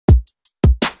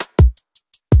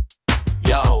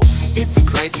It's a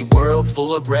crazy world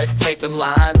full of red tape and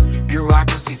lines.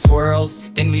 Bureaucracy swirls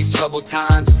in these troubled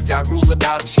times. Got rules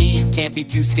about cheese, can't be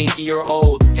too stinky or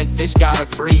old. And fish gotta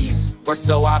freeze, or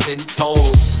so I've been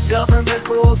told. Government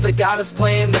rules, they got us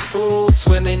playing the fool.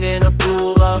 Swimming in a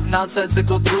pool of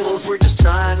nonsensical tools. We're just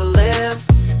trying to live,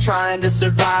 trying to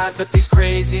survive. But these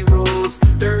crazy rules,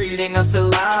 they're eating us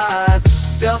alive.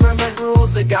 Government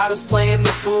rules, they got us playing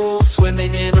the fool.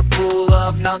 Swimming in a pool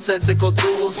of nonsensical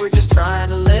tools. We're just trying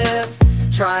to live,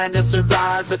 trying to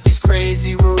survive. But these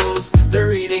crazy rules,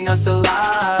 they're eating us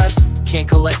alive. Can't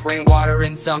collect rainwater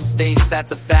in some states,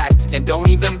 that's a fact. And don't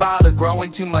even bother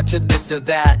growing too much of this or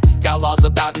that. Got laws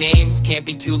about names, can't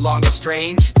be too long or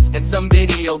strange. And some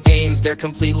video games, they're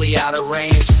completely out of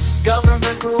range.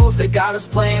 Government rules, they got us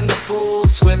playing the fool.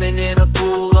 Swimming in a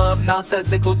pool of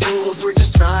nonsensical tools. We're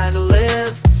just trying to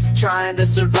live, trying to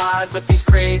survive. But these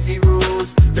crazy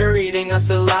rules, they're eating us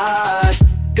alive.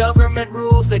 Government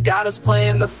rules, they got us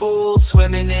playing the fool.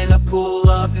 Swimming in a pool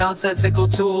of nonsensical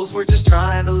tools. We're just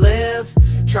trying to live,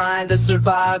 trying to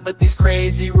survive. But these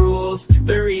crazy rules,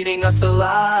 they're eating us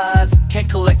alive. Can't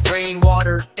collect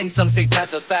rainwater, in some states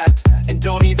that's a fact. And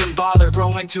don't even bother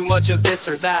growing too much of this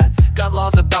or that. Got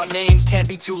laws about names, can't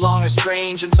be too long or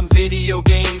strange. And some video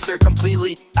games, they're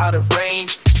completely out of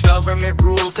range. Government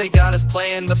rules, they got us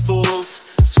playing the fools.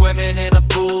 Swimming in a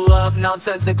pool of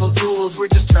nonsensical tools. We're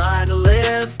just trying to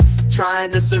live,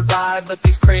 trying to survive. But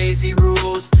these crazy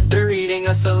rules, they're eating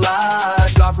us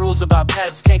alive. Got rules about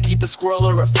pets, can't keep a squirrel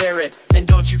or a ferret. And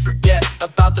don't you forget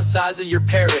about the size of your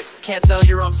parrot. Can't sell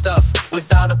your own stuff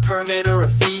without a permit or a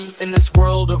fee. In this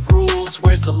world of rules,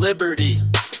 where's the liberty?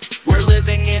 We're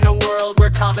living in a world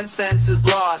where common sense is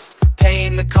lost,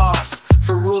 paying the cost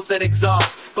for rules that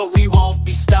exhaust. But we won't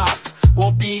be stopped,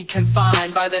 won't be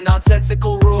confined by the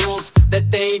nonsensical rules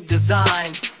that they've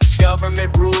designed.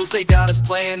 Government rules, they got us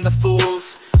playing the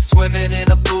fools. Swimming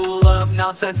in a pool of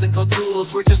nonsensical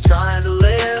tools. We're just trying to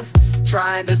live,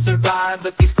 trying to survive.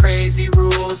 But these crazy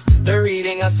rules, they're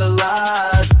eating us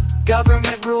alive.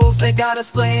 Government rules, they got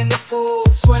us playing the fool.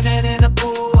 Swimming in a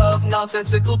pool of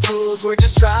nonsensical tools. We're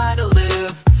just trying to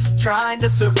live, trying to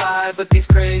survive. But these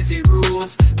crazy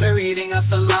rules, they're eating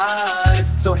us alive.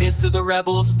 So here's to the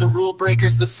rebels, the rule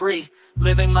breakers, the free.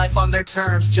 Living life on their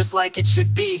terms, just like it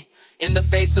should be. In the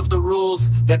face of the rules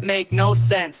that make no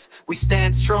sense, we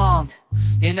stand strong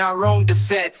in our own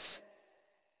defense.